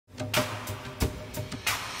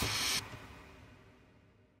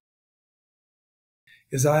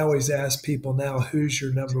is I always ask people now, who's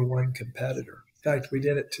your number one competitor? In fact, we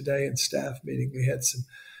did it today in staff meeting. We had some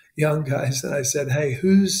young guys, and I said, hey,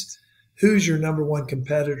 who's your number one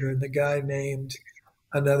competitor? And the guy named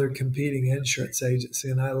another competing insurance agency,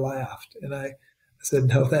 and I laughed. And I said,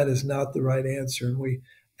 no, that is not the right answer. And we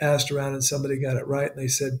asked around, and somebody got it right, and they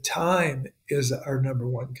said, time is our number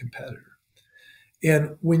one competitor.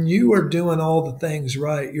 And when you are doing all the things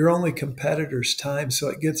right, your only competitor's time. So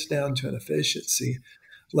it gets down to an efficiency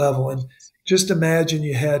level. And just imagine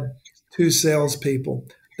you had two salespeople.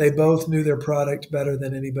 They both knew their product better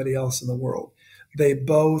than anybody else in the world. They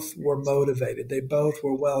both were motivated. They both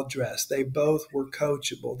were well dressed. They both were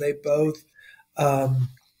coachable. They both,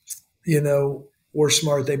 were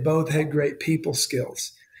smart. They both had great people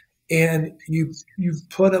skills. And you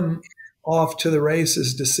put them off to the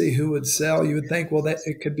races to see who would sell. You would think, well, that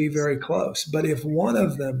it could be very close. But if one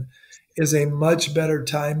of them is a much better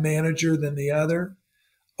time manager than the other,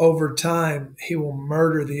 over time, he will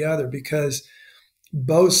murder the other, because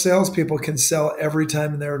both salespeople can sell every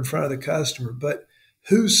time they're in front of the customer. But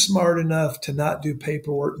who's smart enough to not do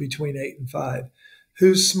paperwork between 8 and 5?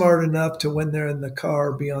 Who's smart enough to, when they're in the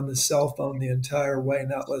car, be on the cell phone the entire way,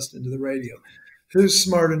 not listening to the radio? Who's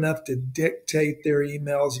smart enough to dictate their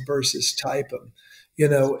emails versus type them?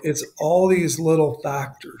 It's all these little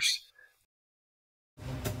factors.